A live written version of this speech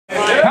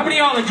many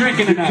of y'all are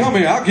drinking tonight? Come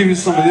here, I'll give you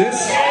some of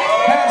this.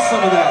 Have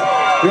some of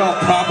that. You're all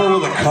proper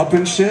with a cup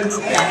and shit.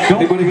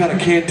 Anybody got a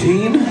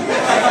canteen?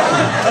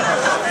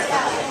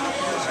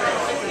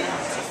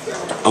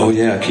 Oh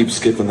yeah, keep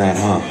skipping that,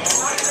 huh?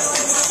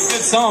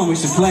 Good song, we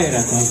should play it,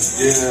 I think.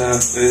 Yeah,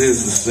 it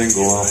is the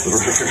single off the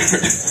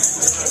record.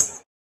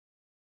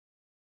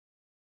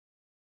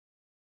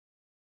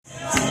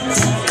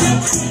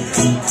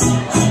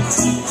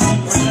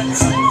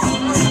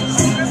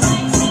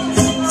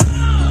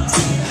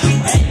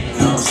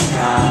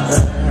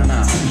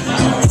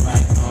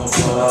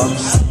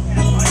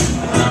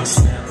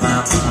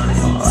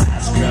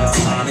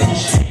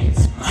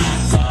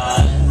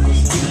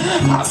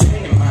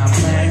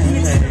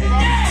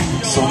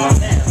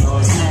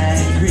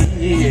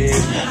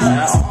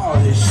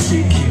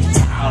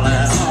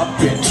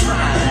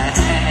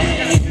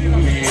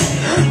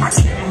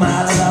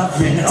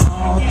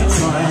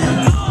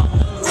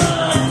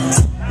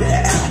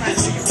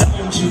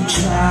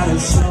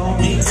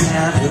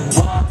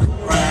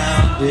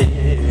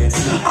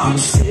 I'm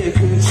sick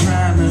of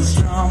trying to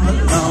strum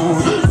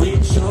alone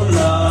with your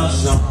love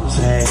songs,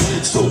 hey.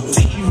 So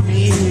leave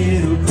me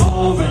here to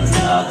pour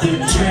another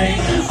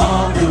drink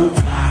on the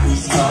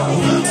rocks.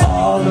 Oh,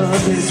 all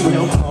of this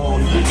will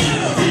hold you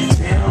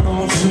down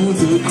onto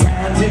the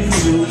ground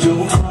until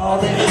you're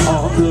crawling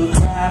on the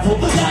gravel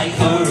like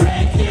a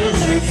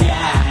regular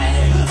guy.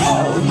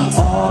 Oh,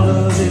 all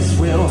of this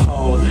will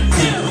hold you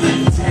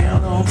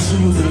down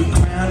onto the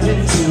ground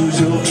until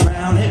you're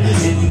drowning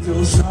in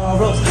your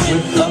sorrows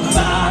with a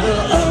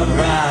bottle of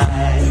rye.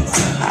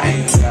 I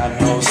ain't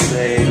got no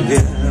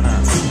saving,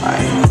 I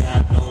ain't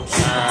got no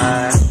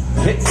time.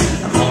 Hey,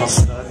 I'm all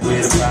stuck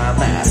with a rhyme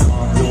that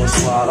I'm doing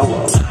swallow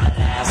up my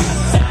last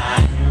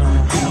time.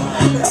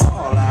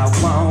 All I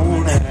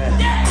wanted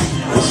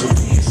was a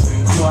peace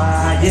and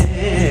quiet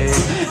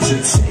to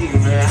take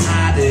me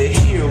out of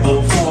here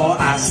before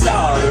I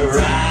started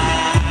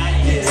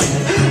riding.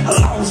 I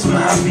lost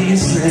my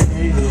reason,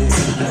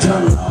 I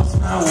done lost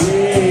my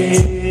way.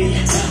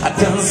 I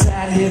done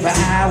sat here for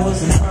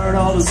hours and heard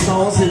all the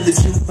songs that the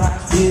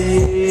jukebox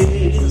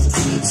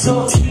plays.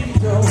 So keep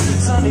those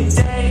sunny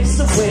days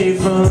away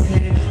from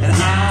here, and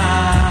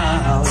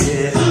I'll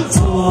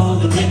pull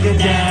the liquor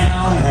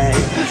down, hey,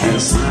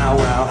 and smile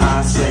while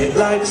I say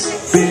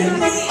life's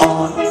been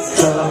on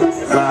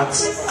the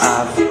rocks.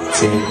 I've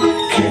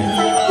taken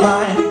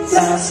my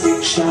last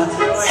shot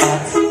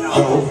at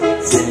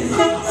holding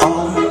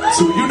on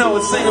to, you know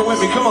it, sing it with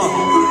me, come on.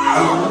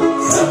 On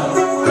the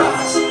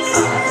rocks,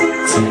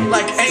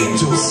 like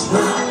angels.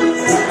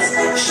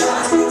 Last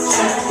shot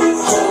at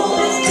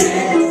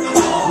holding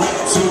on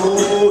to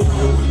you.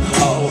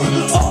 Oh,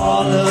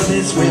 all of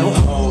this will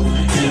hold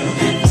you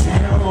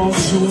down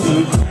onto the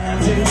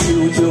ground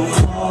until you're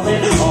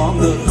crawling on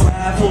the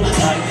gravel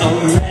like a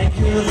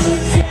regular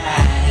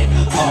guy.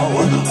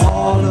 Oh,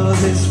 all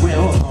of this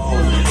will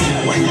hold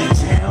you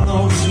down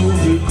onto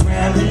the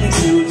ground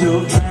until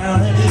you're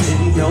drowning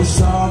in your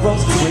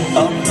sorrows with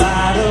a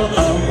bottle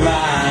of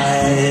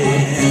rye.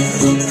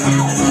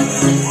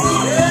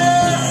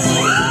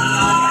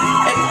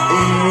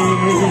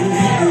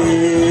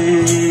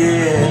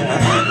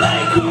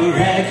 Like a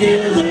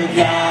regular